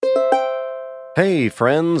Hey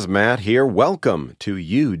friends, Matt here. Welcome to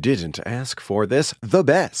You Didn't Ask For This, the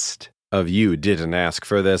best of You Didn't Ask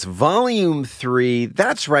For This, Volume 3.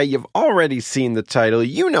 That's right, you've already seen the title.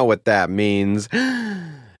 You know what that means.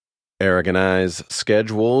 Eric and I's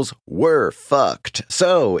schedules were fucked.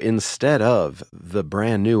 So instead of the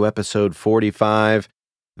brand new episode 45,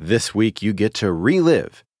 this week you get to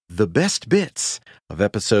relive the best bits of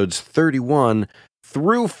episodes 31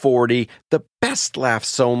 through 40, the best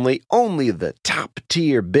laughs only the top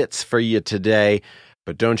tier bits for you today.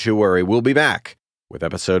 But don't you worry, we'll be back with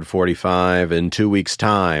episode 45 in 2 weeks'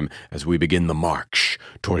 time as we begin the march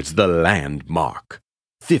towards the landmark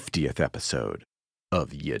 50th episode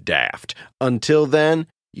of Ya Daft. Until then,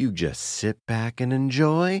 you just sit back and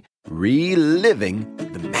enjoy reliving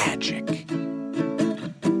the magic.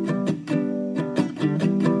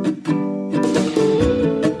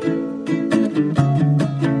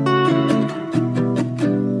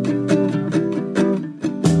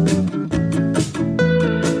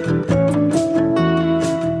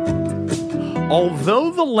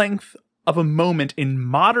 Although the length of a moment in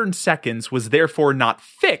modern seconds was therefore not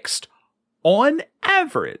fixed, on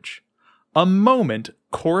average, a moment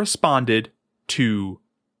corresponded to,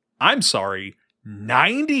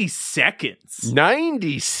 90 seconds.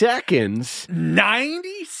 90 seconds?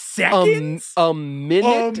 90 seconds? A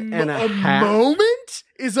minute and a half? A moment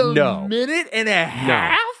is a No. minute and a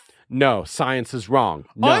half? No, science is wrong.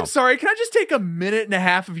 No. Oh, I'm sorry, can I just take a minute and a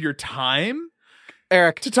half of your time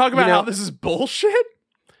Eric, to talk about how this is bullshit?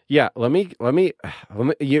 Yeah, let me.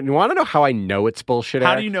 You want to know how I know it's bullshit?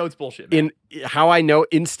 How Eric? do you know it's bullshit, man? How I know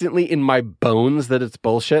instantly in my bones that it's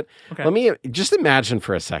bullshit? Okay. Let me just imagine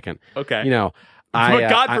for a second. Okay. But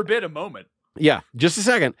God forbid a moment. Yeah, just a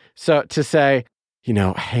second. So to say,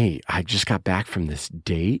 hey, I just got back from this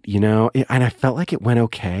date, and I felt like it went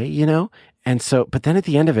okay, and so, but then at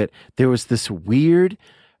the end of it, there was this weird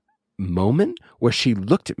moment where she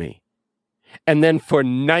looked at me. And then for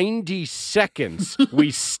 90 seconds,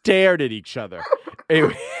 we stared at each other.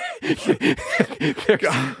 There's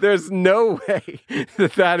no way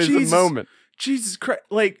that is a moment. Jesus Christ.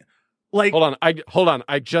 Like, hold on.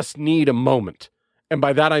 I just need a moment. And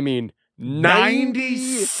by that, I mean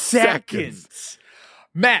 90 seconds.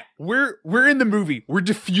 Matt, we're in the movie. We're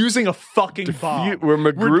defusing a fucking bomb. We're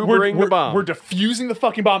MacGruber-ing the bomb. We're defusing the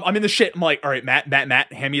fucking bomb. I'm in the shit. I'm like, all right,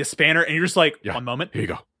 Matt, hand me a spanner. And you're just like, Yeah. 1 moment. Here you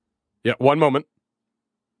go. Yeah, 1 moment.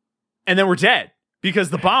 And then we're dead because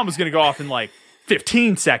the bomb was going to go off in like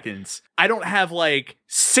 15 seconds. I don't have like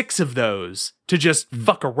 6 of those to just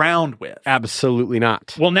fuck around with. Absolutely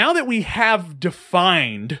not. Well, now that we have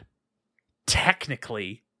defined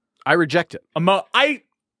technically, I reject it. I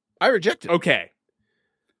reject it. Okay.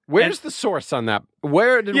 Where's the source on that?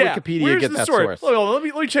 Where did Wikipedia get that source? Let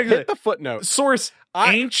me check Hit the footnote. Source,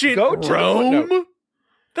 ancient go to the Rome? footnote.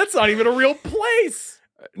 That's not even a real place.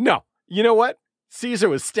 No. You know what? Caesar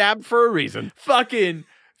was stabbed for a reason. Fucking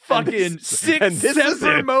six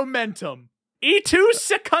semper momentum. E2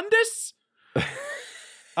 secundus?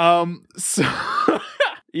 So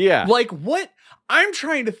yeah. Like what? I'm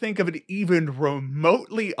trying to think of an even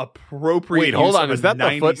remotely appropriate. Wait, hold use on. of Is that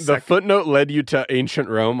the footnote led you to ancient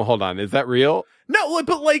Rome? Hold on. Is that real? No,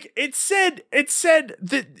 but like it said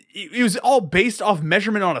that it was all based off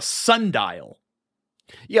measurement on a sundial.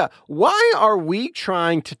 Yeah. Why are we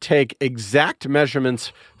trying to take exact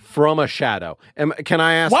measurements from a shadow? Can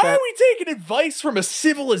I ask Why that? are we taking advice from a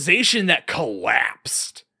civilization that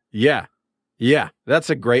collapsed? Yeah. That's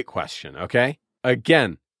a great question. Okay.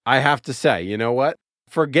 Again, I have to say, you know what?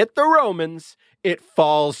 Forget the Romans. It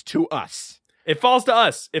falls to us. It falls to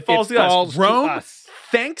us. Rome,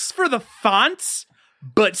 thanks for the fonts,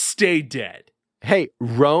 but stay dead. Hey,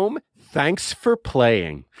 Rome, thanks for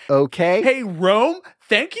playing. Okay? Hey, Rome,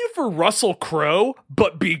 thank you for Russell Crowe,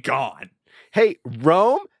 but be gone. Hey,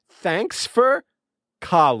 Rome, thanks for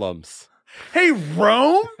columns. Hey,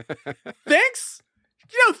 Rome, thanks.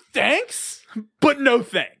 Thanks, but no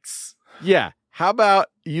thanks. Yeah. How about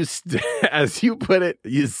you, as you put it,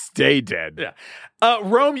 you stay dead? Yeah.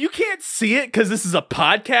 Rome, you can't see it because this is a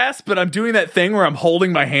podcast, but I'm doing that thing where I'm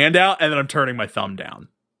holding my hand out and then I'm turning my thumb down.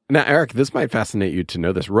 Now, Eric, this might fascinate you to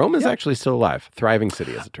know this. Rome is actually still alive. Thriving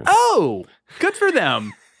city, as it turns out. Oh, good for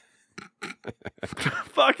them.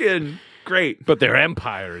 Fucking great. But their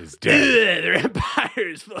empire is dead. Ugh, their empire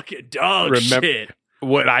is fucking dog shit.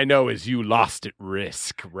 What I know is you lost at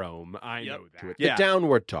risk, Rome. I know that. Yeah. The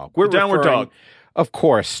downward dog. We're downward referring, dog. of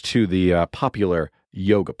course, to the popular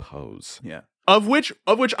yoga pose. Yeah. Of which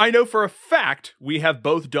I know for a fact we have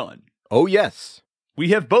both done. Oh, yes. We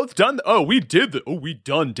have both done. We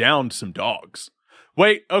done downed some dogs.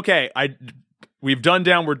 Wait, okay. We've done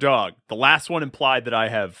Downward Dog. The last one implied that I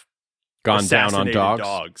have Gone down on assassinated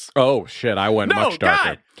dogs? Oh, shit. I went much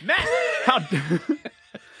darker. God, Matt.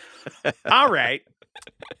 All right.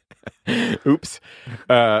 Oops.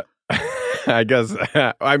 I guess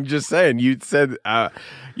I'm just saying, you said,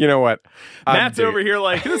 you know what? Matt's over here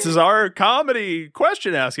like, this is our comedy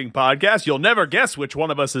question asking podcast. You'll never guess which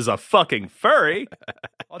one of us is a fucking furry.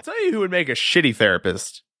 I'll tell you who would make a shitty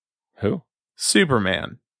therapist. Who?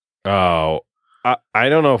 Superman. Oh, I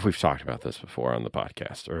don't know if we've talked about this before on the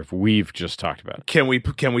podcast or if we've just talked about it. Can we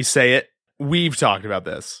say it? We've talked about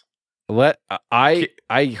this. I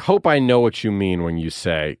hope I know what you mean when you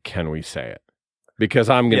say, can we say it? Because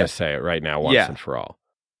I'm going to say it right now once and for all.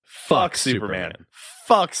 Fuck Superman.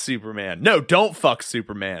 Fuck Superman. No, don't fuck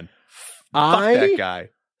Superman. Fuck that guy.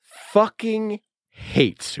 Fucking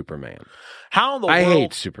hate Superman. How in the world? I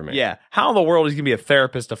hate Superman. Yeah. How in the world is he going to be a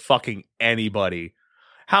therapist to fucking anybody?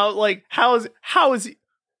 How is he?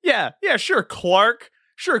 Yeah, sure, Clark.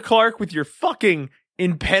 Sure, Clark, with your fucking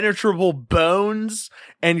impenetrable bones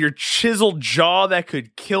and your chiseled jaw that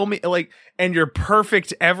could kill me, and your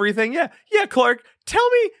perfect everything. Yeah, Clark.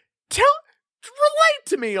 Relate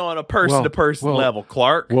to me on a person-to-person level,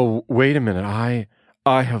 Clark. Well, wait a minute. I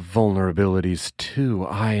have vulnerabilities too.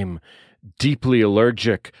 I'm deeply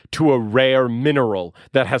allergic to a rare mineral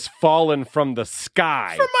that has fallen from the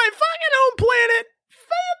sky. From my fucking own planet.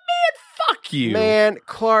 Man, fuck you. Man,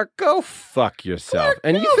 Clark, go fuck yourself.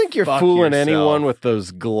 Clark, you think you're fooling anyone with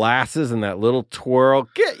those glasses and that little twirl?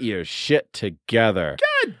 Get your shit together.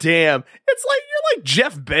 God damn. It's like you're like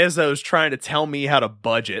Jeff Bezos trying to tell me how to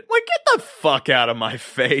budget. Like, get the fuck out of my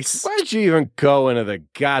face. Why'd you even go into the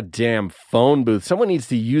goddamn phone booth? Someone needs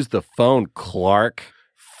to use the phone, Clark.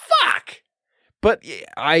 Fuck. But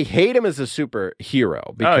I hate him as a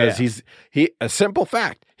superhero because he's a simple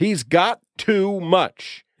fact. He's got too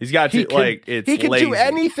much. He's got he can do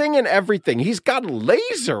anything and everything. He's got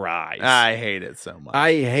laser eyes. I hate it so much.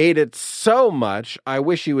 I hate it so much. I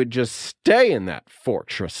wish he would just stay in that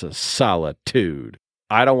fortress of solitude.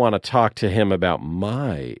 I don't want to talk to him about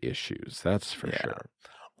my issues. That's for sure.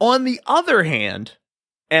 On the other hand,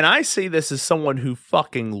 and I say this as someone who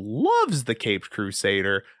fucking loves the Caped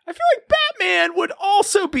Crusader, I feel like Batman would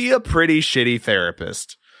also be a pretty shitty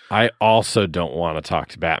therapist. I also don't want to talk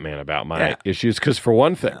to Batman about my issues because, for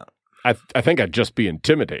one thing, I think I'd just be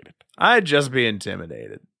intimidated. I'd just be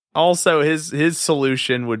intimidated. Also, his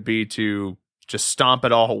solution would be to just stomp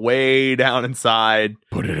it all way down inside.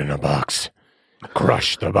 Put it in a box.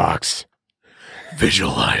 Crush the box.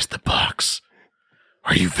 Visualize the box.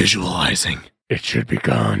 Are you visualizing? It should be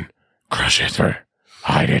gone. Crush it.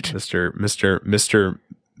 Hide it. Mr.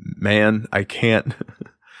 Man, I can't.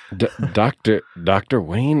 Dr.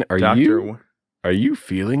 Wayne, are you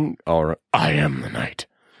feeling all right? I am the knight.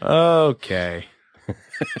 Okay.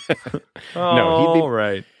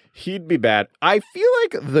 No, he'd be bad. I feel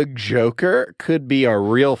like the Joker could be a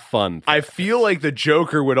real fun thing. I feel like the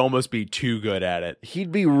Joker would almost be too good at it.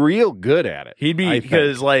 He'd be real good at it. He'd be,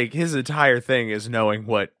 because like his entire thing is knowing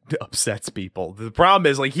what upsets people. The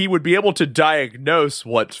problem is like he would be able to diagnose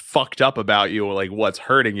what's fucked up about you or like what's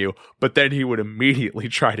hurting you, but then he would immediately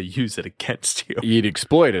try to use it against you. He'd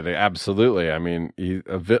exploit it, absolutely. I mean,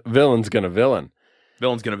 villain's gonna villain.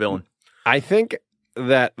 Villain's gonna villain. I think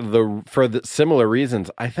that for the similar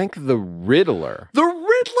reasons, I think the Riddler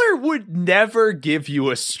would never give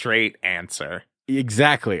you a straight answer.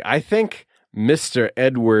 Exactly. I think Mr.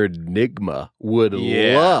 Edward Nygma would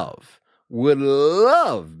love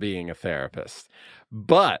being a therapist.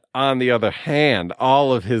 But on the other hand,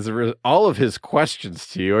 all of his questions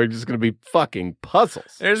to you are just going to be fucking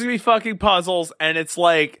puzzles. There's going to be fucking puzzles, and it's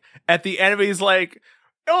like at the end of it, he's like,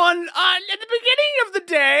 at the beginning of the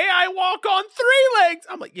day, I walk on 3 legs.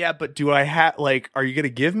 I'm like, yeah, but do I have, are you going to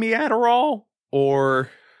give me Adderall? Or,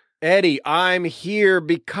 Eddie, I'm here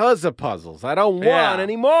because of puzzles. I don't want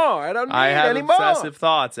any more. I don't need any more. I have obsessive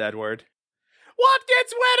thoughts, Edward. What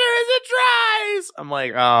gets wetter as it dries? I'm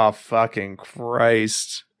like, oh, fucking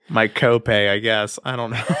Christ. My copay, I guess. I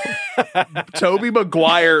don't know. Tobey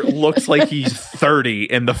Maguire looks like he's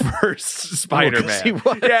 30 in the first Spider-Man. He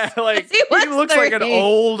was. Yeah, he looks 30. Like an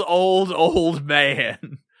old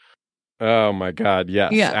man. Oh my God.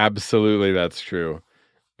 Yes, absolutely. That's true.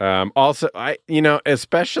 Also,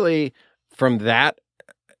 especially from that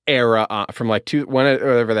era, from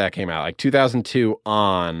whenever that came out, like 2002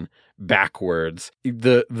 on, backwards.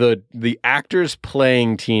 The actors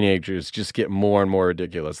playing teenagers just get more and more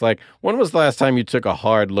ridiculous. Like, when was the last time you took a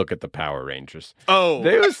hard look at the Power Rangers? Oh,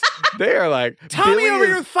 they are like Tommy Billy over is-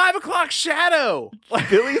 here with 5 o'clock shadow.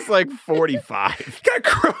 Billy's like 45. Got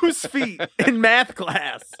crow's feet in math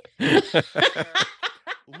class. I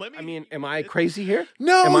mean, am I crazy here?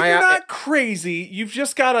 No, Am you're I- not crazy. You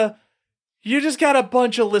just got a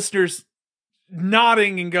bunch of listeners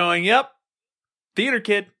nodding and going, "Yep, theater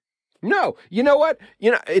kid." No, you know what?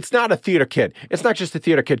 It's not a theater kid. It's not just a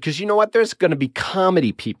theater kid, because you know what? There's going to be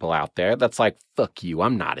comedy people out there that's like, fuck you,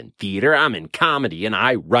 I'm not in theater, I'm in comedy, and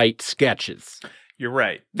I write sketches. You're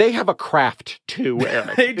right. They have a craft too,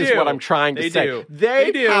 Eric. They is do. what I'm trying to They say. do. They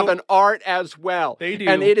They do. have an art as well. They do.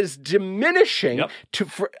 And it is diminishing Yep.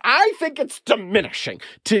 I think it's diminishing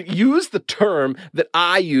to use the term that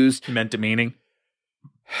I used. Meant demeaning.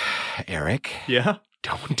 Eric, Yeah.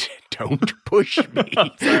 don't push me.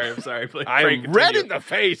 I'm sorry. Please, I am red in the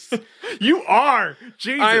face. You are.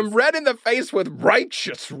 Jesus. I am red in the face with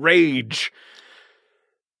righteous rage.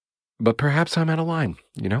 But perhaps I'm out of line,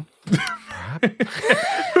 you know?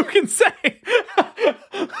 Who can say?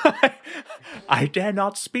 I dare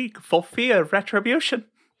not speak for fear of retribution.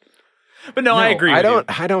 But no, I agree with you.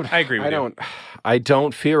 I agree with you. I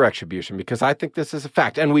don't fear retribution, because I think this is a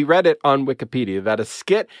fact. And we read it on Wikipedia that a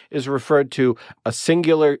skit is referred to a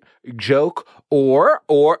singular joke, or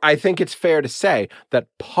I think it's fair to say that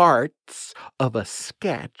parts of a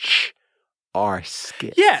sketch are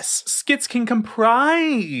skits. Yes, skits can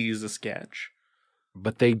comprise a sketch.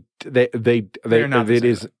 But they They're not the it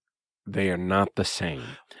same. is they are not the same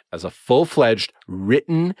as a full-fledged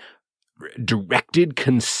written, directed,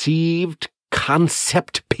 conceived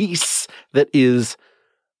concept piece that is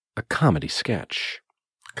a comedy sketch.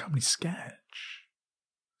 Comedy sketch.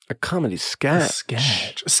 A comedy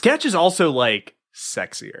sketch. A sketch is also like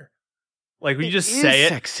sexier. Like when you just is say it,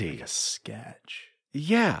 sexy. like a sketch.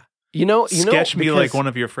 Yeah. You know, Sketch me like because one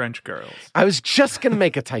of your French girls. I was just going to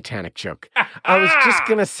make a Titanic joke. I was just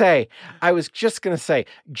going to say,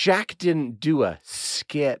 Jack didn't do a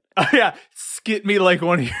skit. Oh, yeah, skit me like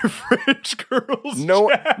one of your French girls. No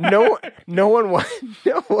Jack. one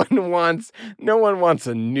wants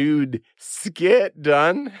a nude skit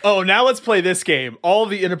done. Oh, now let's play this game. All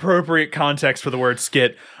the inappropriate context for the word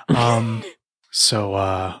skit.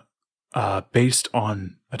 Based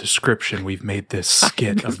on a description, we've made this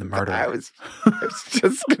skit of the murder. I was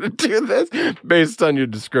just going to do this based on your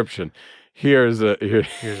description. Here's a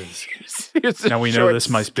Now we know short this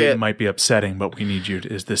skit. might be upsetting, but we need you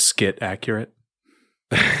to, is this skit accurate?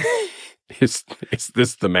 Is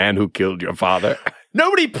this the man who killed your father?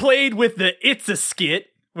 Nobody played with the "it's a skit"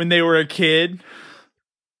 when they were a kid.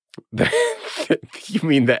 You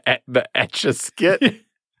mean the Etch-a-Skit?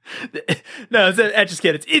 No, it's a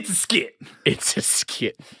skit. It's a skit. It's a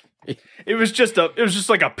skit. It was just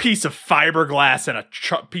like a piece of fiberglass and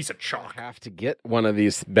a piece of chalk. I have to get one of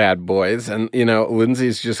these bad boys, and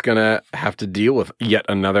Lindsay's just gonna have to deal with yet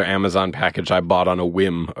another Amazon package I bought on a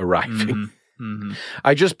whim arriving. Mm-hmm.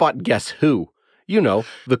 I just bought Guess Who.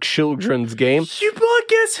 The children's game. You bought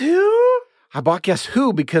Guess Who? I bought Guess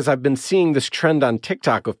Who because I've been seeing this trend on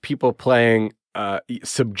TikTok of people playing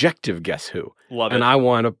subjective Guess Who. Love it. And I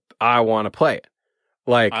want to play it.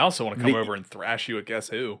 Like, I also want to come over and thrash you at Guess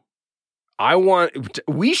Who.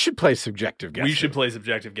 we should play subjective Guess Who. We should play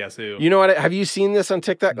subjective Guess Who. You know what? Have you seen this on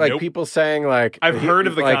TikTok? Like, Nope. people saying like, I've heard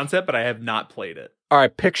of the like, concept, but I have not played it. All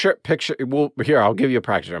right, picture. Well, here, I'll give you a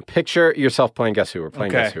practice round. Picture yourself playing Guess Who. We're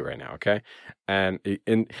playing Okay. Guess Who right now, okay? And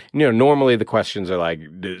normally the questions are like,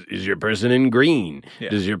 is your person in green? Yeah.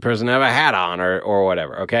 Does your person have a hat on, or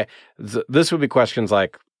whatever? Okay, this would be questions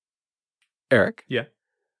like, Eric. Yeah.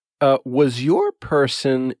 Was your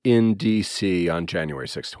person in D.C. on January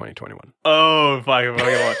 6, 2021? Oh, fucking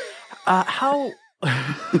how?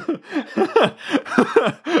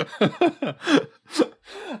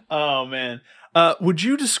 Oh man. Would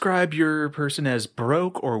you describe your person as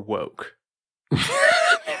broke or woke?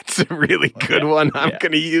 That's a really good one. I'm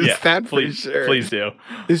going to use that for please, sure. Please do.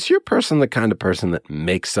 Is your person the kind of person that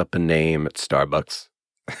makes up a name at Starbucks?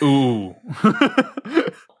 Ooh.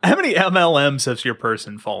 How many MLMs has your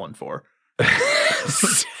person fallen for?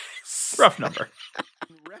 Rough number.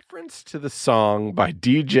 In reference to the song by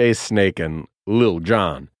DJ Snake and Lil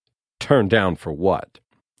Jon, Turn Down for What?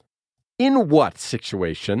 In what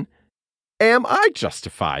situation am I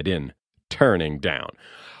justified in turning down?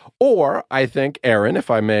 Or, I think, Aaron,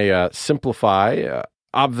 if I may simplify,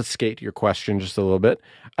 obfuscate your question just a little bit,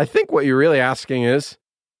 I think what you're really asking is,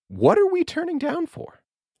 what are we turning down for?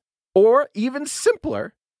 Or, even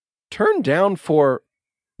simpler, turn down for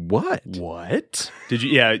what? What? Did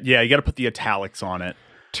you? Yeah. You got to put the italics on it.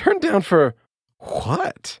 Turned down for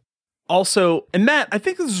what? Also, and Matt, I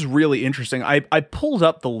think this is really interesting. I pulled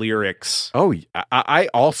up the lyrics. Oh, I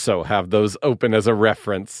also have those open as a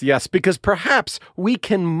reference. Yes, because perhaps we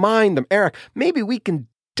can mine them. Eric, maybe we can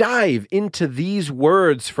dive into these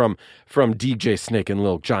words from DJ Snake and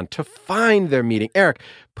Lil Jon to find their meaning. Eric,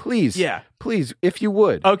 please, if you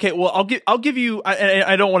would. Okay, well, I'll give you.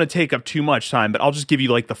 I don't want to take up too much time, but I'll just give you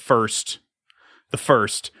like the first.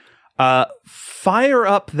 Fire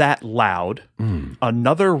up that loud.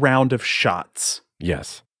 Another round of shots.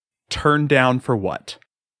 Yes. Turn down for what?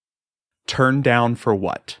 Turn down for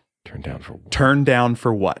what? Turn down for what? Turn down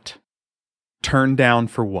for what? Turn down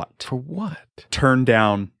for what? For what? Turn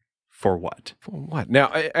down for what? For what?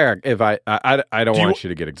 Now, Eric, if I don't want you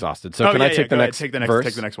to get exhausted, so can I take the next verse?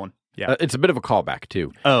 Take the next one. Yeah. It's a bit of a callback,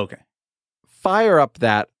 too. Oh, okay. Fire up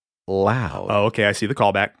that loud. Oh, okay. I see the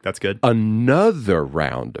callback. That's good. Another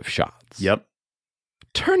round of shots. Yep.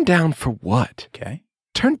 Turn down for what? Okay.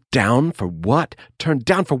 Turn down for what? Turn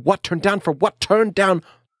down for what? Turn down for what? Turn down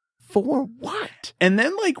for what? And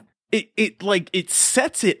then it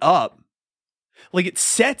sets it up. Like it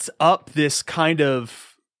sets up this kind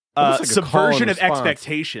of subversion of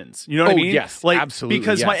expectations. You know what I mean? Yes, like, absolutely.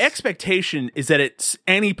 Because my expectation is that at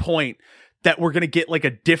any point that we're going to get like a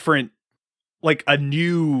different, like a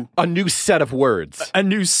new set of words. A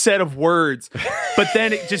new set of words. But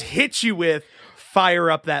then it just hits you with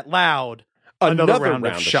fire up that loud. Another round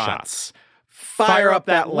of shots. Fire up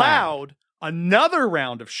that loud. Another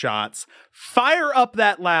round of shots. Fire up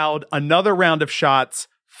that loud. Another round of shots.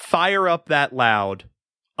 Fire up that loud.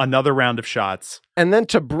 Another round of shots. And then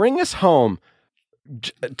to bring us home,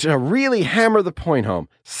 to really hammer the point home,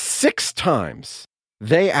 6 times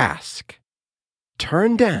they ask,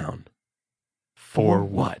 turn down for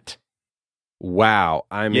what? Wow.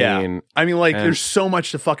 I mean, there's so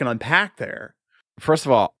much to fucking unpack there. First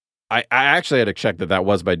of all, I actually had to check that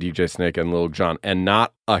was by DJ Snake and Lil Jon and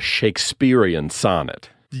not a Shakespearean sonnet.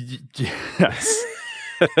 Yes.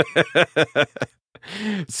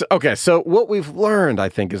 So what we've learned, I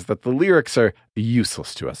think, is that the lyrics are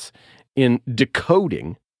useless to us in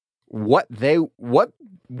decoding what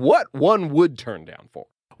one would turn down for.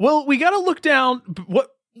 Well, we got to look down.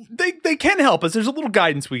 What they can help us. There's a little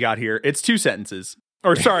guidance we got here. It's 2 sentences.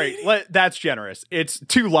 Or sorry, that's generous. It's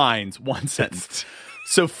 2 lines, 1 sentence.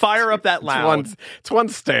 So fire up that loud. It's one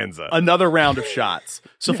stanza. Another round of shots.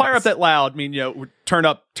 So fire up that loud. I mean, turn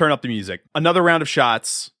up the music. Another round of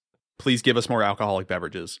shots. Please give us more alcoholic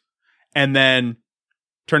beverages. And then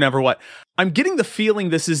turn down for what? I'm getting the feeling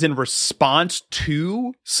this is in response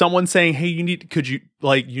to someone saying, "Hey, you need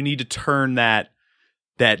to turn that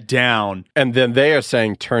down." And then they are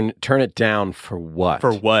saying, turn it down for what?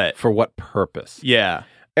 For what? For what purpose? Yeah.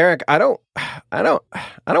 Eric, I don't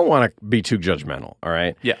want to be too judgmental, all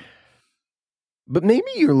right? Yeah. But maybe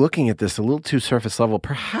you're looking at this a little too surface level.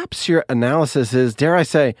 Perhaps your analysis is, dare I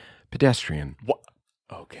say, pedestrian. What?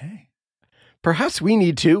 Okay. Perhaps we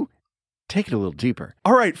need to take it a little deeper.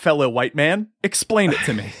 All right, fellow white man, explain it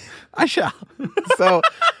to me. I shall. So,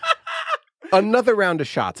 another round of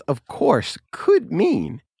shots, of course, could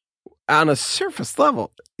mean, on a surface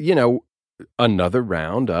level, another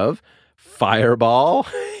round of Fireball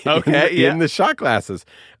in the shot glasses.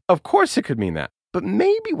 Of course it could mean that. But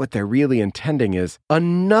maybe what they're really intending is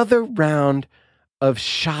another round of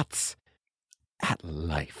shots at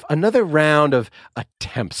life. Another round of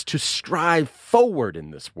attempts to strive forward in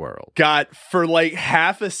this world. God, for like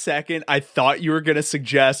half a second, I thought you were going to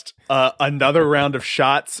suggest another round of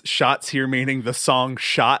shots. Shots here meaning the song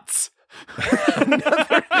Shots. Once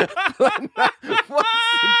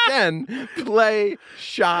again, play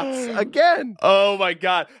Shots again. Oh my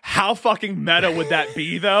God. How fucking meta would that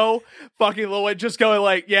be though? Fucking Lil Wayne just going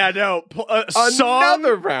like,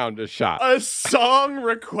 another round of Shots. A song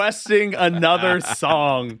requesting another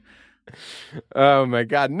song. Oh my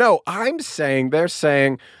God. No, they're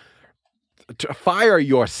saying to fire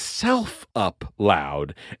yourself up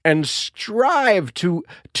loud and strive to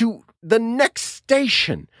the next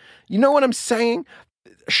station. You know what I'm saying?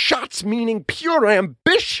 Shots meaning pure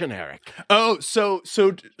ambition, Eric. Oh, so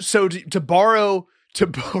to borrow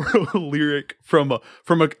a lyric from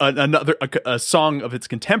a song of its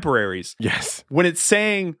contemporaries. Yes. When it's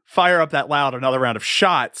saying fire up that loud, another round of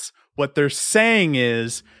shots, what they're saying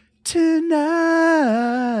is tonight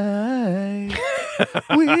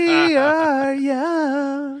we are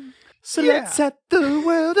young. So let's set the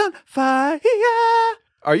world on fire.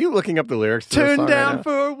 Are you looking up the lyrics to Turn the song down right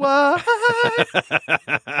for what?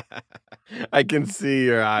 I can see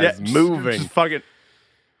your eyes moving. Just fucking.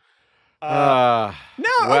 No,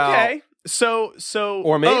 well, okay. So,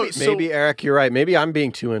 Or maybe Eric, you're right. Maybe I'm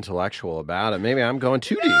being too intellectual about it. Maybe I'm going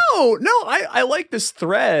too deep. No, I like this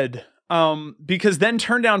thread. Because then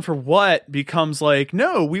Turn Down for What becomes like,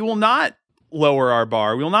 no, we will not lower our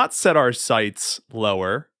bar. We will not set our sights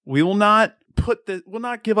lower. We will not we'll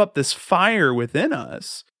not give up this fire within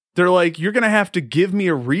us. They're like, you're going to have to give me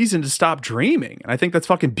a reason to stop dreaming. And I think that's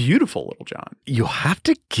fucking beautiful, Little John. You'll have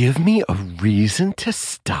to give me a reason to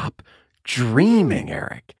stop dreaming,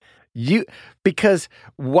 Eric. Because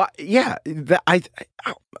what? Yeah,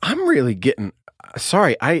 I'm really getting.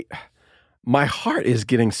 Sorry, my heart is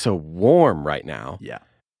getting so warm right now. Yeah.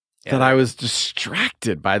 That I was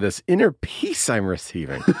distracted by this inner peace I'm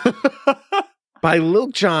receiving. By Lil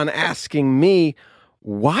Jon asking me,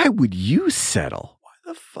 why would you settle? Why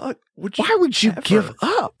the fuck would you? Why would you give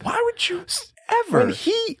up? Why would you ever?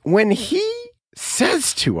 When he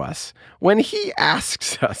says to us, when he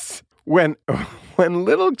asks us, when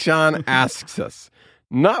Little Jon asks us,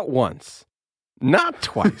 not once, not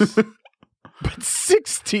twice, but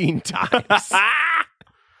 16 times,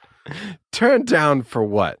 turn down for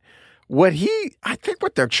what? I think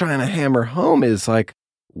what they're trying to hammer home is like,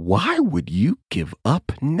 why would you give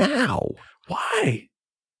up now? Why?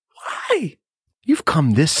 You've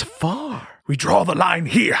come this far. We draw the line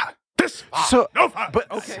here. This far. So, no far. But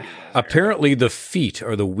okay. Apparently, the feet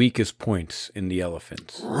are the weakest points in the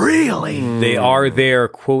elephants. Really? They are their,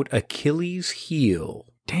 quote, Achilles heel.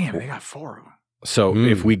 Damn, they got 4 of them. So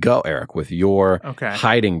if we go, Eric, with your Okay.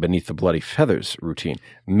 hiding beneath the bloody feathers routine,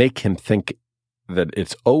 make him think that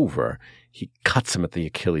it's over. He cuts him at the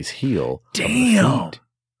Achilles heel. Damn.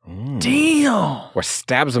 Damn. Or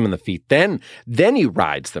stabs him in the feet. Then he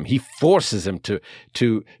rides them. He forces him to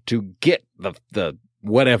get the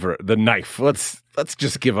whatever, the knife. Let's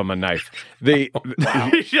just give him a knife. He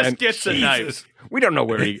just gets a knife. We don't know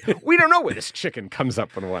where this chicken comes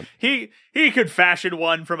up with one. He could fashion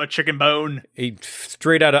one from a chicken bone.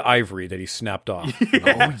 Straight out of ivory that he snapped off.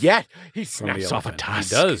 Oh yeah, he from the snaps off a elephant. tusk.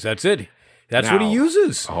 He does. That's it. That's what he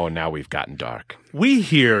uses. Oh, now we've gotten dark. We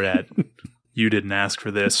here at You Didn't Ask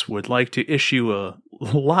for This would like to issue a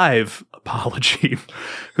live apology.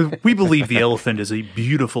 We believe the elephant is a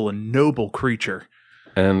beautiful and noble creature.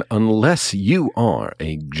 And unless you are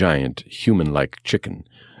a giant human-like chicken,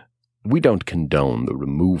 we don't condone the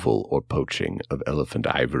removal or poaching of elephant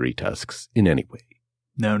ivory tusks in any way.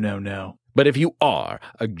 No. But if you are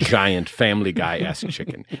a giant Family Guy-esque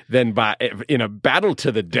chicken, then in a battle to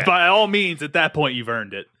the death, By all means, at that point, you've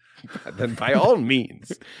earned it. then by all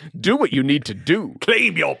means, do what you need to do.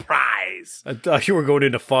 Claim your prize. I thought you were going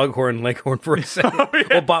into Foghorn Leghorn for a second.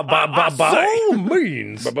 Well, by all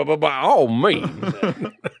means. By all means,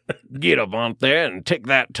 get up on there and take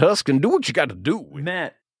that tusk and do what you got to do.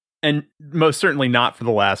 Matt, and most certainly not for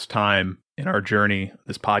the last time in our journey,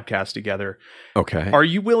 this podcast together, Okay. are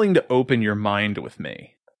you willing to open your mind with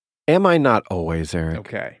me? Am I not always, Eric?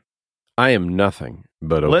 Okay. I am nothing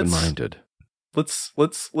but open-minded. Let's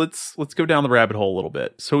go down the rabbit hole a little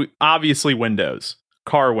bit. So obviously windows,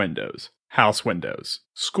 car windows, house windows,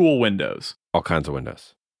 school windows, All kinds of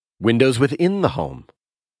windows. Windows within the home.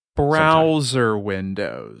 browser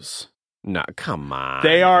windows. No, come on.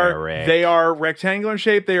 They Eric. are rectangular in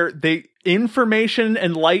shape. They information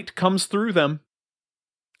and light comes through them.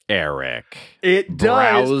 Eric. It does.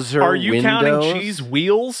 Browser Are you counting windows? cheese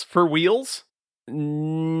wheels for wheels?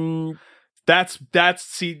 That's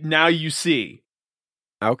see, now you see.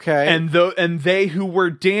 Okay. And they who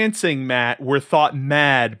were dancing, Matt, were thought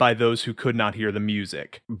mad by those who could not hear the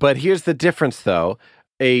music. But here's the difference, though.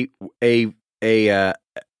 A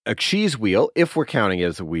cheese wheel, if we're counting it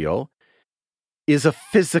as a wheel, is a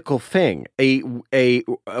physical thing. A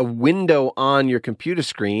window on your computer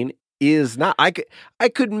screen is not. I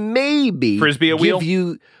could maybe Frisbee a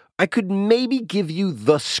wheel? I could maybe give you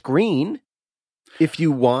the screen if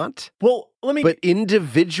you want. Well, let me. But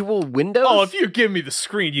individual windows. Oh, if you give me the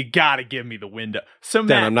screen, you gotta give me the window. So then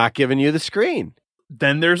Matt, I'm not giving you the screen.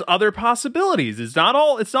 then there's other possibilities. It's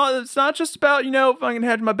not just about, if I can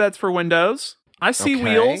hedge my bets for windows. I see Okay.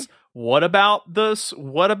 wheels. What about this?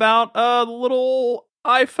 What about the little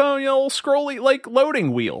iPhone, scrolly like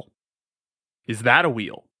loading wheel? Is that a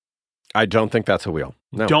wheel? I don't think that's a wheel.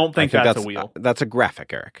 No, Don't think I that's a wheel. That's a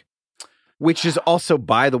graphic, Eric. Which is also,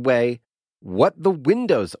 by the way, what the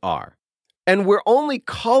windows are. And we're only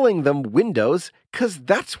calling them windows because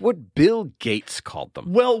that's what Bill Gates called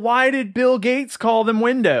them. Well, why did Bill Gates call them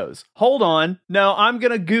windows? Hold on. No, I'm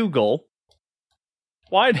going to Google.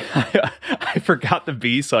 Why did I forgot the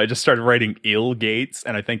B, so I just started writing ill Gates,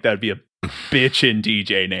 and I think that'd be a bitchin'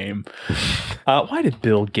 DJ name. Why did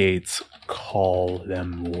Bill Gates call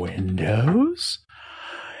them Windows?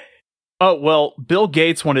 Oh, well, Bill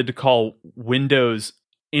Gates wanted to call Windows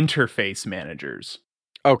interface managers.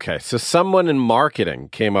 Okay, so someone in marketing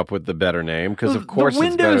came up with the better name because, of course, the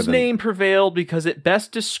it's better Windows than... name prevailed because it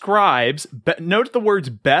best describes. Note the words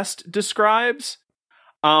 "best" describes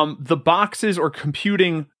the boxes or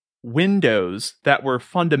computing windows that were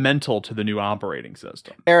fundamental to the new operating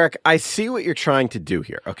system. Eric, I see what you're trying to do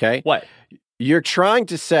here. Okay, What? you're trying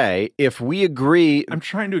to say if we agree. I'm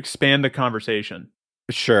trying to expand the conversation.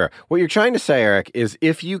 Sure. What you're trying to say, Eric, is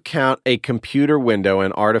if you count a computer window,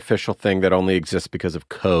 an artificial thing that only exists because of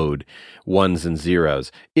code, ones and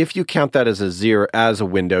zeros, if you count that as a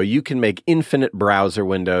window, you can make infinite browser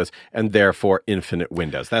windows and therefore infinite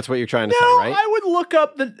windows. That's what you're trying to say, right? I would look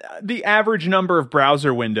up the average number of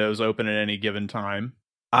browser windows open at any given time.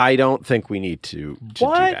 I don't think we need to do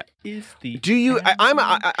that. Do you?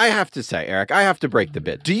 I have to say, Eric, I have to break the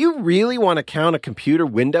bit. Do you really want to count a computer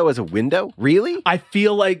window as a window? Really? I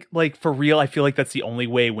feel like for real, I feel like that's the only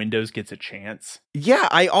way Windows gets a chance. Yeah,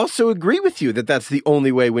 I also agree with you that that's the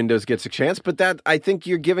only way Windows gets a chance, but that I think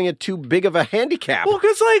you're giving it too big of a handicap. Well,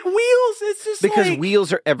 because wheels, it's just because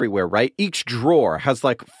wheels are everywhere, right? Each drawer has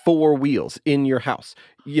 4 wheels in your house.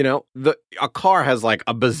 You know, a car has a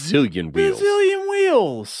bazillion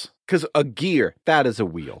wheels. Because a gear, that is a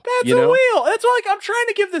wheel. That's a wheel. That's I'm trying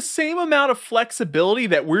to give the same amount of flexibility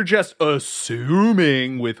that we're just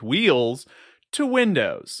assuming with wheels to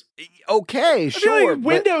Windows. Okay, sure.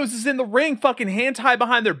 Windows is in the ring, fucking hand tied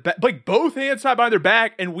behind their back, both hands tied behind their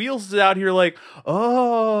back, and Wheels is out here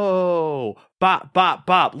oh, bop, bop,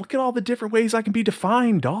 bop. Look at all the different ways I can be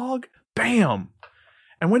defined, dog. Bam.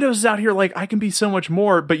 And Windows is out here I can be so much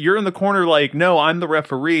more, but you're in the corner no, I'm the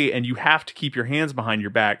referee, and you have to keep your hands behind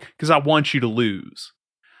your back because I want you to lose.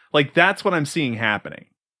 That's what I'm seeing happening.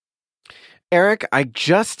 Eric, I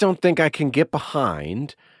just don't think I can get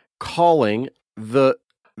behind calling the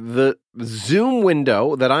Zoom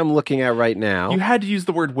window that I'm looking at right now. You had to use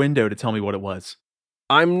the word window to tell me what it was.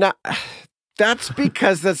 I'm not... That's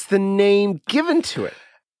because that's the name given to it.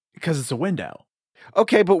 Because it's a window.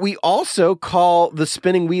 Okay, but we also call the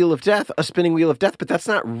spinning wheel of death a spinning wheel of death, but that's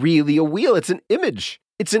not really a wheel. It's an image.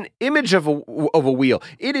 It's an image of a wheel.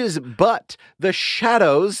 It is but the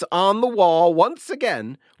shadows on the wall. Once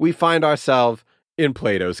again, we find ourselves in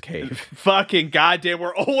Plato's cave. Fucking goddamn,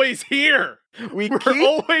 we're always here. We're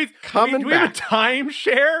always coming back. Do we have a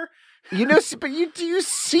timeshare? But do you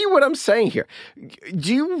see what I'm saying here?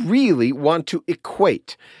 Do you really want to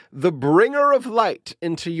equate the bringer of light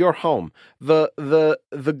into your home, the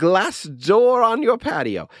glass door on your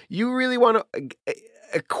patio? You really want to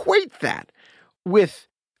equate that with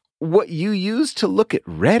what you use to look at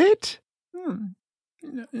Reddit?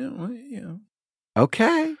 Yeah.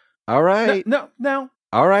 Okay. All right. No.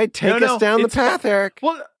 All right. Take us down the path, Eric.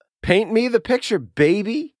 Well, paint me the picture,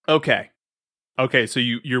 baby. Okay, so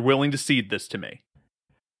you're willing to cede this to me?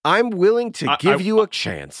 I'm willing to give you a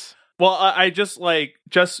chance. Well, I just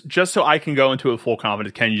just so I can go into a full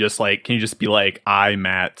confidence. Can you just be I,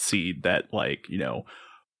 Matt, cede that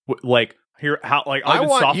here how I'll even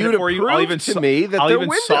soften it for you. I'll even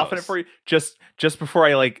soften it for you just before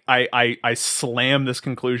I slam this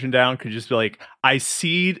conclusion down. Could you just be I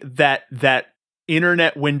cede that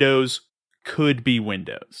internet windows could be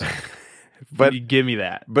Windows. But you give me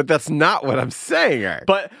that. But that's not what I'm saying, Eric.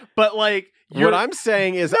 But what I'm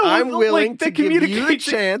saying is I'm willing to give you a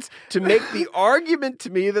chance to make the argument to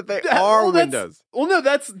me that they are Windows.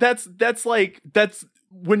 That's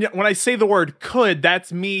when I say the word could,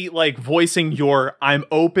 that's me voicing I'm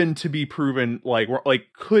open to be proven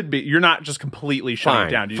could be. You're not just completely shutting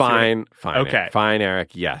it down. Fine. Okay. Fine,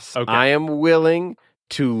 Eric. Yes. Okay. I am willing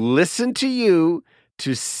to listen to you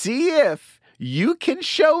to see if you can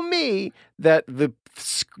show me that the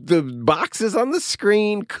boxes on the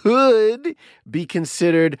screen could be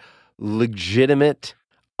considered legitimate,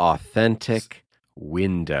 authentic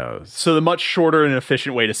Windows. So the much shorter and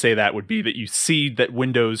efficient way to say that would be that you see that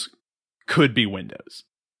Windows could be Windows.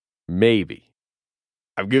 Maybe.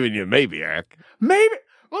 I'm giving you a maybe, Eric. Maybe?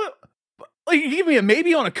 Well, you give me a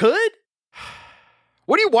maybe on a could?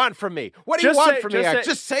 What do you want from me? What do you want from me, Eric?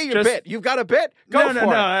 Just say your bit. You've got a bit? Go for it. No.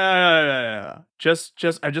 I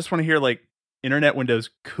just want to hear internet windows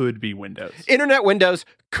could be Windows. Internet windows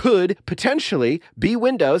could potentially be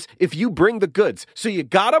Windows if you bring the goods. So you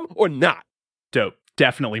got them or not? Dope.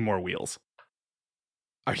 Definitely more wheels.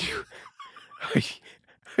 Are you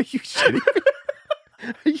kidding me?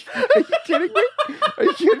 Are you kidding me? Are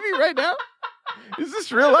you kidding me right now? Is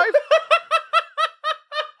this real life?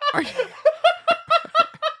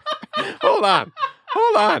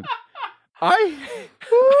 Hold on. I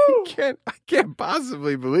can't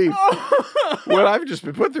possibly believe what I've just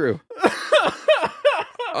been put through.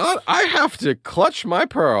 I have to clutch my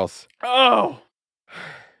pearls. Oh,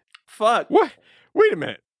 fuck. What? Wait a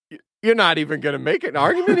minute. You're not even going to make an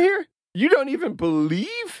argument here? You don't even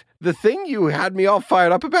believe the thing you had me all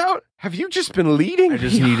fired up about? Have you just been leading? I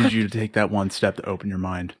just needed you to take that one step to open your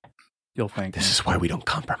mind. You'll thank This me. is why we don't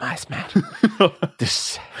compromise, Matt.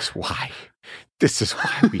 This is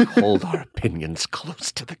why we hold our opinions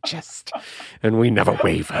close to the chest. And we never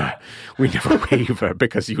waver. We never waver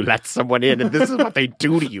because you let someone in, and this is what they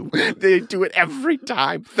do to you. They do it every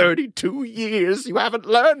time. 32 years. You haven't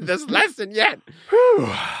learned this lesson yet. Whew.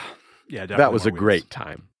 Yeah, definitely. That was a more great wins.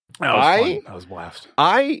 time. That was fun. That was a blast.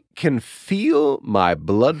 I can feel my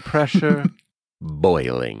blood pressure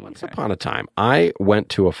boiling. Once upon a time, I went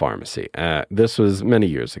to a pharmacy. This was many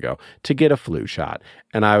years ago to get a flu shot,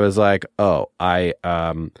 and I was like, "Oh, I've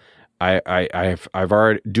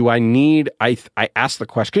already. Do I need?" I asked the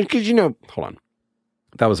question because hold on,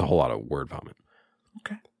 that was a whole lot of word vomit.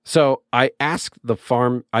 Okay. So I asked the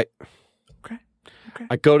Okay.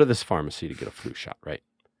 I go to this pharmacy to get a flu shot, right?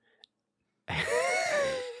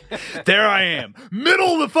 There I am,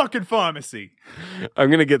 middle of the fucking pharmacy. I'm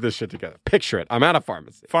going to get this shit together. Picture it. I'm at a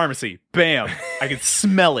pharmacy. Pharmacy, bam. I can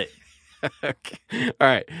smell it. Okay. All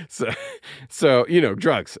right. So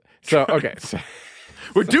drugs. So, okay. So,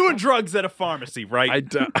 We're doing drugs at a pharmacy, right? I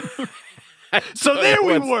don't. So there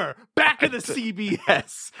we What's- were, back in the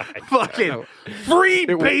CBS. know. Fucking free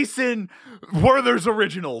It was- Basin Werther's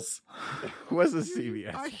Originals. Was a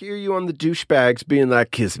CVS. I hear you on the douchebags being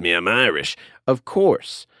like, "Kiss me, I'm Irish." Of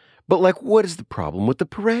course. But, what is the problem with the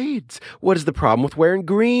parades? What is the problem with wearing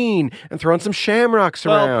green and throwing some shamrocks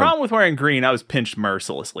around? Well, problem with wearing green, I was pinched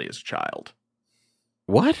mercilessly as a child.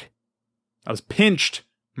 What? I was pinched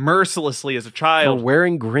mercilessly as a For child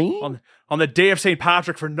wearing green? on the day of St.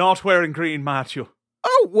 Patrick for not wearing green, Matthew.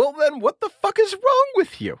 Oh, well then what the fuck is wrong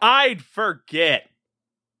with you? I'd forget.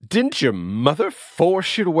 Didn't your mother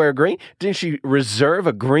force you to wear green? Didn't she reserve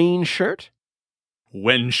a green shirt?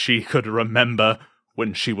 When she could remember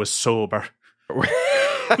when she was sober.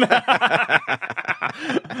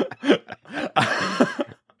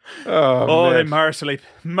 They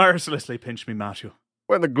mercilessly pinched me, Matthew.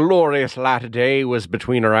 When the glorious light of day was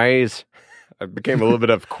between her eyes. I became a little bit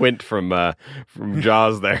of Quint from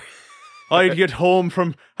Jaws there. I'd get home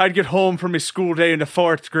from my school day in the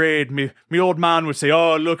 4th grade. Me old man would say,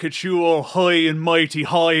 "Oh, look at you, all high and mighty,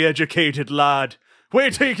 high-educated lad.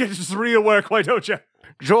 Wait till you get to real work, why don't you?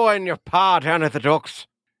 Join your pa down at the Ducks.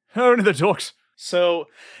 Down in the Ducks." So,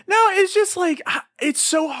 no, it's just it's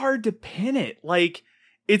so hard to pin it.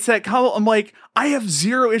 It's that I'm I have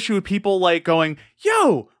zero issue with people going,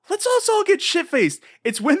 "Yo, let's all get shit-faced."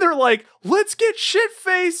 It's when they're like, "Let's get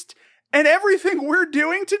shit-faced, and everything we're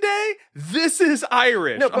doing today, this is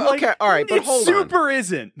Irish." No, but okay, all right, but it hold on. super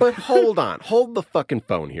isn't. But hold on. Hold the fucking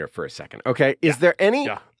phone here for a second, okay? Is there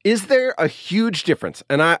a huge difference?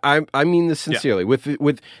 And I mean this sincerely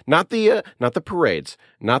with not the parades,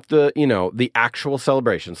 not the actual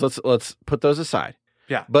celebrations. Let's put those aside.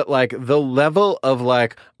 Yeah. But the level of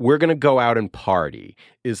we're going to go out and party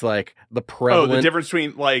is the prevalent. Oh, the difference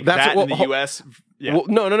between That's- that and the US. Yeah. Well,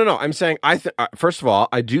 no. I'm saying first of all,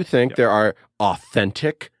 I do think there are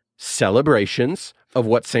authentic celebrations of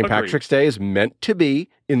what St. Agreed. Patrick's Day is meant to be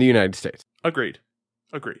in the United States. Agreed.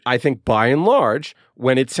 I think by and large,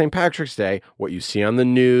 when it's St. Patrick's Day, what you see on the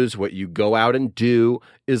news, what you go out and do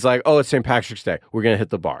is oh, it's St. Patrick's Day. We're going to hit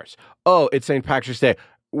the bars. Oh, it's St. Patrick's Day.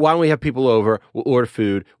 Why don't we have people over? We'll order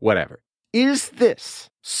food, whatever. Is this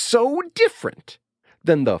so different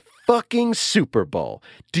than the fucking Super Bowl?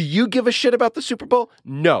 Do you give a shit about the Super Bowl?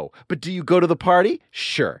 No. But do you go to the party?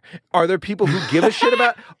 Sure. Are there people who give a shit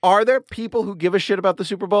about the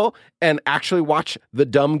Super Bowl and actually watch the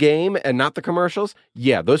dumb game and not the commercials?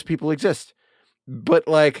 Yeah, those people exist. But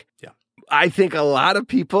I think a lot of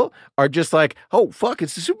people are just "Oh, fuck,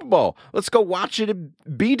 it's the Super Bowl. Let's go watch it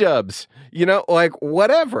at B-dubs,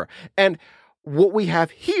 whatever. And what we have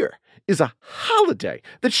here is a holiday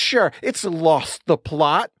that, sure, it's lost the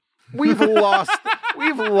plot. We've lost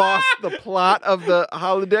the plot of the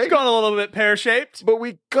holiday. It's gone a little bit pear-shaped. But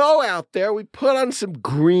we go out there, we put on some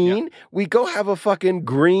green, we go have a fucking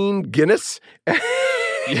green Guinness.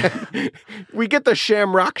 We get the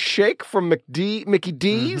Shamrock Shake from Mickey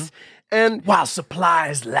D's. Mm-hmm. And While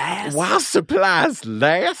supplies last.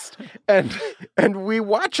 and we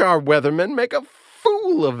watch our weathermen make a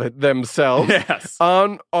fool of themselves Yes.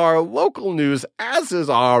 on our local news, as is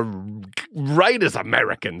our right as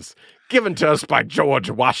Americans, given to us by George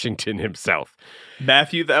Washington himself.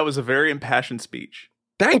 Matthew, that was a very impassioned speech.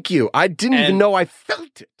 Thank you. I didn't even And- know I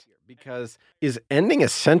felt it. Because is ending a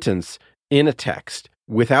sentence in a text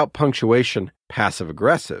without punctuation passive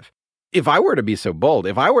aggressive? If I were to be so bold,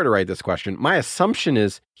 if I were to write this question, my assumption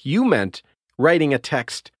is you meant writing a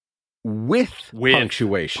text with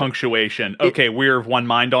punctuation. Punctuation. Okay, we're of one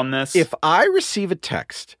mind on this. If I receive a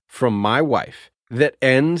text from my wife that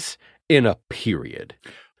ends in a period,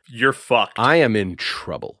 You're fucked. I am in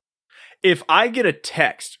trouble. If I get a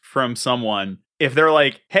text from someone, if they're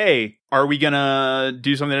like, "Hey, are we gonna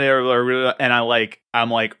do something today?" And I'm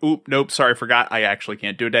like, "Oop, nope, sorry, forgot. I actually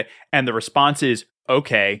can't do it today." And the response is,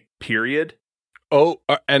 "Okay, period." Oh,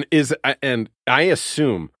 and I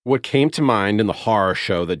assume what came to mind in the horror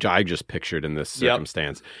show that I just pictured in this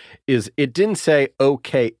circumstance is it didn't say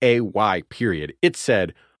OKAY period. It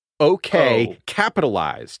said okay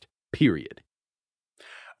capitalized period.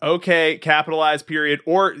 Okay, capitalized period,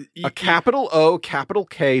 or A capital O, capital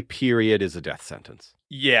K period is a death sentence.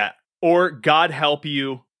 yeah, or God help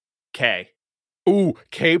you, K. Ooh,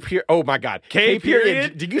 K period. Oh my God, K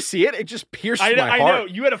period? Did you see it? It just pierced I my heart. know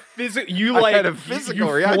you had a physical. You I like had a physical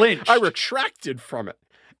you reaction. flinched. I retracted from it.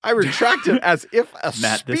 I retracted as if a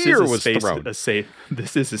Matt, this spear is a was space, thrown.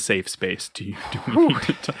 This is a safe space. Do we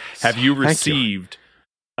need to have you Thank you. received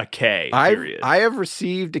a K period? I have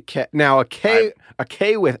received a K. Now a K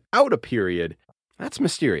without a period. That's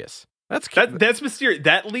mysterious. That's mysterious.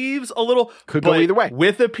 That leaves a little Could go but either way.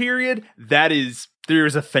 With a period, there's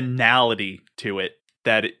a finality to it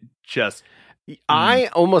that it just I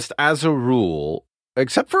almost, as a rule,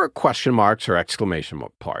 except for question marks or exclamation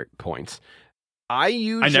points, I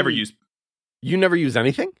never use. You never use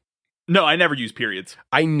anything? No, I never use periods.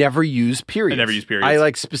 I never use periods. I never use periods.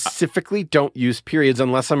 I specifically don't use periods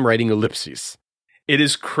unless I'm writing ellipses. It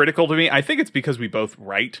is critical to me. I think it's because we both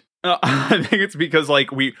write. I think it's because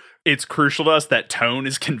it's crucial to us that tone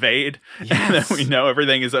is conveyed and that we know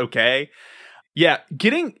everything is okay. Yeah,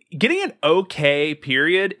 getting an okay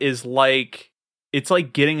period is it's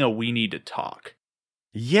like getting a we need to talk.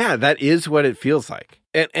 Yeah, that is what it feels like.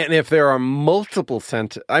 And if there are multiple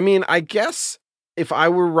sentences, I mean, I guess if I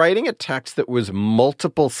were writing a text that was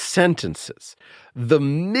multiple sentences, the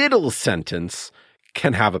middle sentence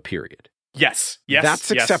can have a period. Yes.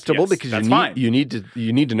 That's acceptable because you need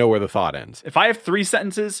to know where the thought ends. If I have 3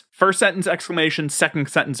 sentences, first sentence exclamation, second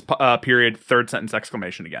sentence period, third sentence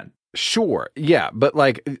exclamation again. Sure. Yeah, but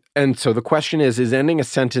and so the question is ending a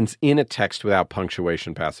sentence in a text without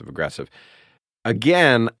punctuation passive aggressive?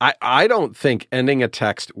 Again, I don't think ending a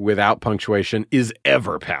text without punctuation is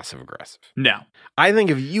ever passive aggressive. No. I think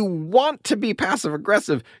if you want to be passive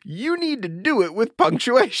aggressive, you need to do it with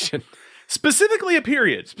punctuation. Specifically a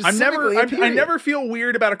period. I never feel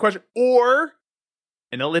weird about a question or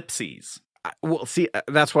an ellipses. Well, see,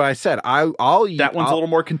 that's what I said. I'll use that one's a little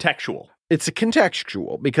more contextual. It's a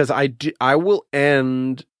contextual because I will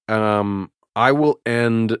end a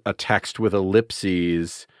text with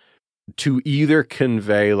ellipses to either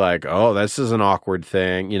convey oh, this is an awkward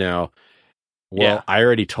thing, Well, Yeah. I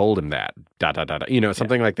already told him that,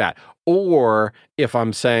 something like that. Or if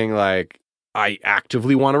I'm saying I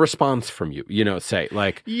actively want a response from you, say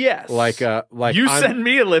Yes. you send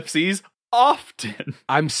me ellipses often.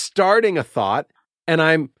 I'm starting a thought and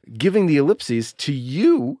I'm giving the ellipses to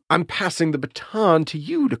you. I'm passing the baton to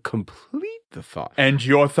you to complete the thought. And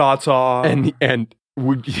your thoughts are And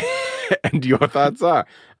your thoughts are.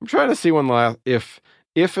 I'm trying to see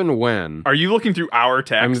if and when. Are you looking through our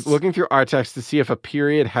text? I'm looking through our text to see if a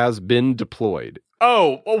period has been deployed.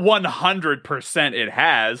 Oh, 100% it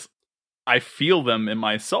has. I feel them in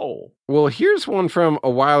my soul. Well, here's one from a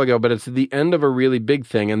while ago, but it's the end of a really big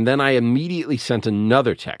thing, and then I immediately sent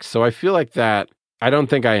another text. So I feel like that, I don't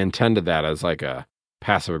think I intended that as a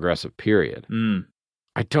passive-aggressive period.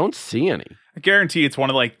 I don't see any. I guarantee it's one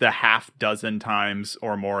of the half dozen times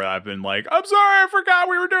or more I've been I'm sorry, I forgot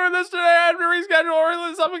we were doing this today. I had to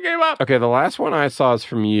reschedule or something came up. Okay, the last one I saw is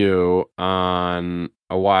from you on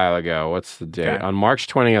a while ago. What's the date? Okay. On March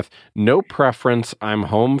 20th. No preference. I'm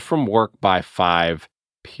home from work by 5,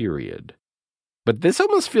 period. But this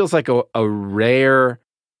almost feels like a rare,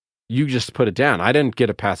 you just put it down. I didn't get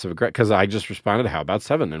a passive aggressive because I just responded, how about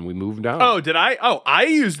 7? And we moved on. Oh, did I? Oh, I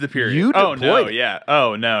used the period. You no, deployed. yeah.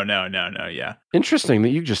 Oh, no, yeah. Interesting that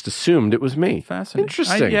you just assumed it was me. Fascinating.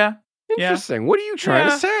 Interesting. Yeah. Interesting. What are you trying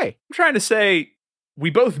to say? I'm trying to say we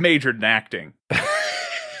both majored in acting.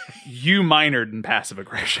 You minored in passive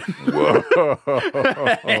aggression. Whoa.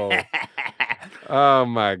 Oh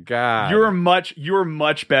my God. You're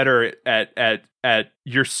much better at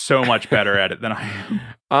you're so much better at it than I am.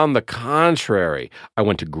 On the contrary, I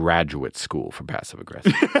went to graduate school for passive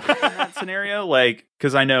aggressive. In that scenario, like,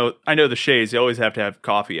 because I know the Shays, you always have to have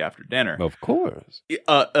coffee after dinner. Of course.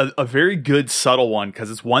 A very good subtle one, because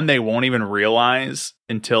it's one they won't even realize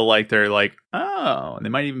until like they're like, oh, and they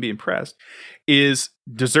might even be impressed, is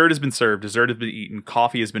dessert has been served, dessert has been eaten,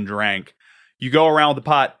 coffee has been drank. You go around with the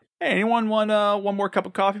pot. Hey, anyone want one more cup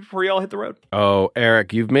of coffee before you all hit the road? Oh,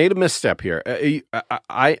 Eric, you've made a misstep here.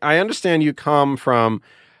 I understand you come from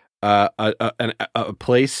a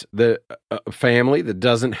place, a family that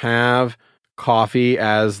doesn't have coffee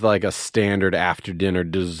as like a standard after dinner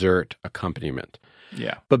dessert accompaniment.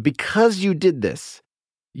 Yeah. But because you did this,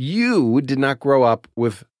 you did not grow up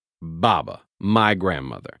with Baba, my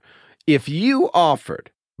grandmother. If you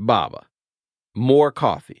offered Baba more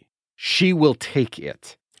coffee, she will take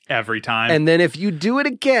it. Every time. And then if you do it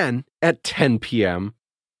again at 10 p.m.,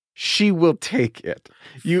 she will take it.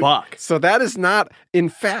 Fuck. So that is not, in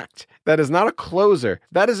fact, that is not a closer.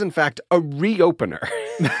 That is, in fact, a reopener.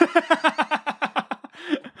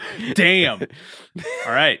 Damn.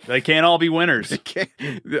 All right. They can't all be winners.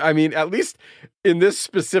 I mean, at least in this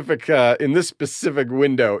specific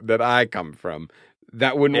window that I come from,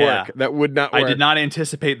 that wouldn't work. That would not work. I did not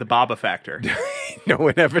anticipate the Baba factor. No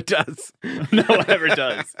one ever does. No one ever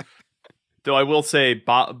does. Though I will say,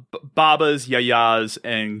 Babas, Yayas,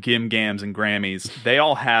 and Gim Gams and Grammys, they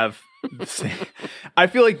all have the same. I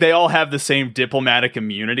feel like they all have the same diplomatic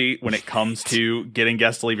immunity when it comes to getting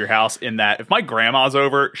guests to leave your house. In that, if my grandma's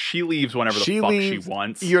over, she leaves whenever the fuck she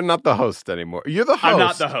wants. You're not the host anymore. You're the host. I'm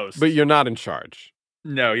not the host, but you're not in charge.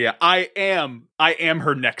 No, yeah, I am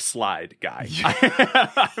her next slide guy.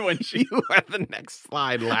 When you are the next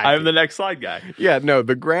slide lackey. I'm the next slide guy. Yeah, no,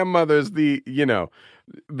 the grandmothers, like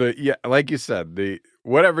you said, the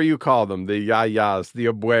whatever you call them, the yayas, the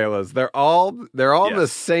abuelas, they're all the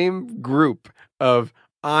same group of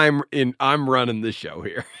I'm running the show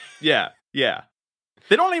here. Yeah, yeah.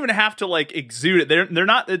 They don't even have to like exude it. They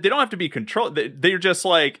don't have to be controlled. They're just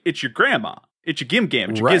like, it's your grandma, it's your Gim Gam,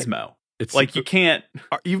 it's your Gizmo. It's like you can't.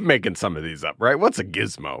 You're making some of these up, right? What's a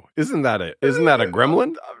gizmo? Isn't that a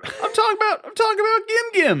gremlin? I'm talking about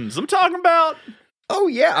Gim Gims. I'm talking about. Oh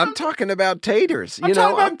yeah, I'm talking about taters. I'm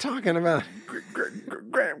talking about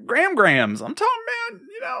grams. I'm talking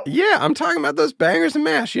about, Yeah, I'm talking about those bangers and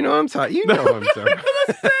mash. You know what I'm talking. You know what I'm talking about.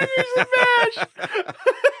 Those bangers and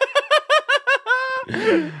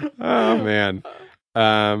mash. Oh man.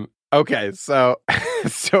 Okay, so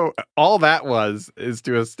all that is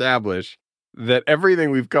to establish that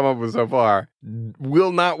everything we've come up with so far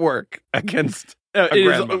will not work against a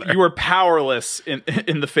grandmother. You are powerless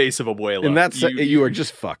in the face of Abuela. And that's you are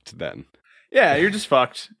just fucked then. Yeah, you're just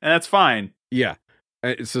fucked, and that's fine. Yeah.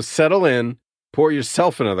 So settle in, pour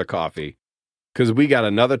yourself another coffee, because we got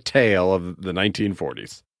another tale of the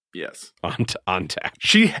 1940s. Yes, on tap.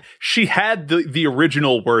 She had the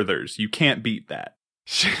original Werthers. You can't beat that.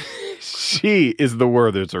 She is the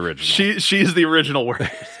Werther's original. She is the original Werther's.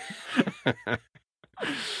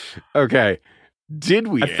 Okay. Did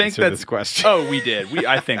we answer this question? Oh, we did.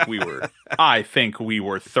 I think we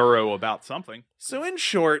were thorough about something. So in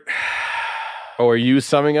short, are you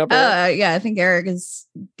summing up? Yeah, I think Eric is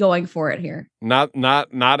going for it here. Not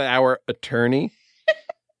our attorney.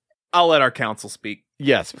 I'll let our counsel speak.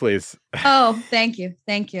 Yes, please. Oh, thank you.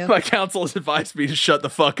 My counsel has advised me to shut the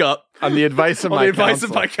fuck up. On the advice of my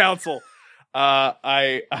counsel.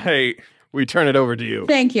 We turn it over to you.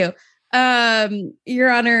 Thank you.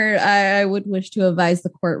 Your Honor, I would wish to advise the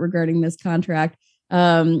court regarding this contract.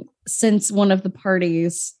 Since one of the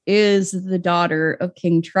parties is the daughter of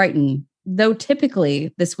King Triton, though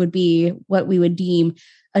typically this would be what we would deem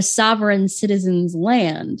a sovereign citizen's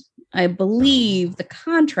land, I believe the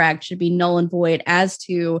contract should be null and void as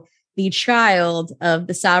to the child of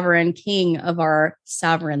the sovereign king of our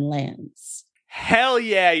sovereign lands. Hell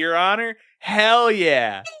yeah, Your Honor. Hell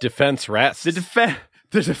yeah. Defense rests. The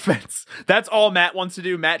defense. That's all Matt wants to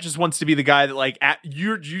do. Matt just wants to be the guy that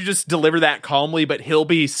you just deliver that calmly, but he'll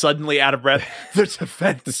be suddenly out of breath. The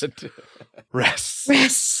defense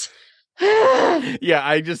rests. Yeah,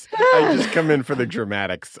 I just come in for the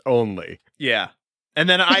dramatics only. Yeah. And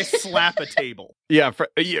then I slap a table. Yeah,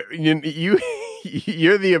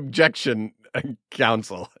 you're the objection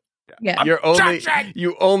counsel. Yeah,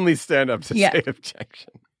 you only stand up to say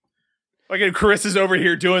objection. Like Chris is over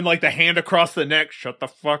here doing like the hand across the neck. Shut the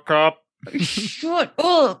fuck up. Shut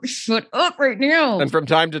up right now. And from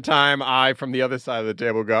time to time, I from the other side of the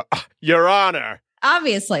table go, Your Honor.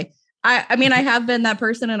 Obviously, I mean, I have been that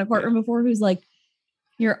person in a courtroom before who's like,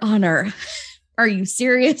 Your Honor. Are you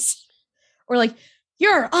serious? Or like,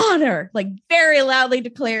 Your Honor, like very loudly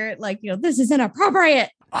declare it, like, this is inappropriate.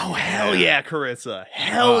 Oh, hell yeah, Carissa.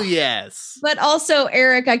 Hell yes. But also,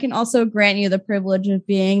 Eric, I can also grant you the privilege of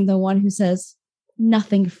being the one who says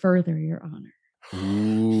nothing further, Your Honor.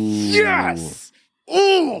 Yes.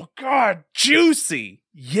 Oh, God, juicy.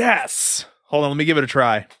 Yes. Hold on, let me give it a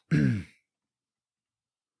try.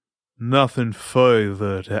 Nothing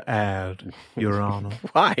further to add, Your Honor.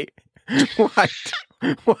 Why? Why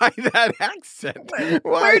that accent?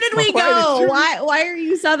 Where did we go? Why are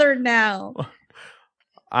you Southern now?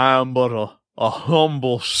 I am but a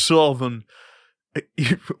humble Southern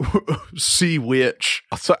sea witch.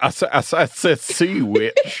 I said sea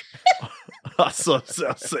witch. I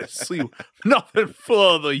said sea. Nothing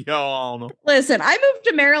further, Your Honor. Listen, I moved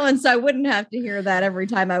to Maryland so I wouldn't have to hear that every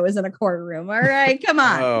time I was in a courtroom. All right, come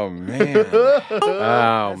on. Oh, man.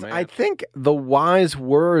 Oh, man. I think the wise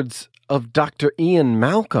words of Dr. Ian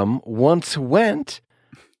Malcolm once went,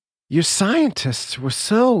 your scientists were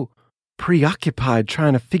so preoccupied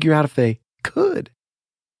trying to figure out if they could.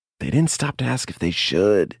 They didn't stop to ask if they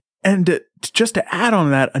should. And just to add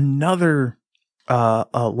on that, another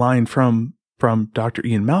line from Dr.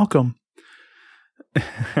 Ian Malcolm.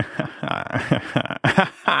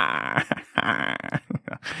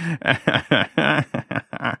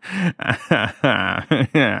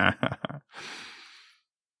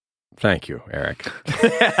 Thank you, Eric.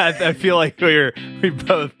 I feel like we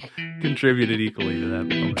both contributed equally to that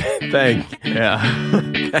moment. Thank you. Yeah.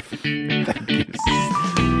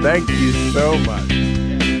 Thank you so much.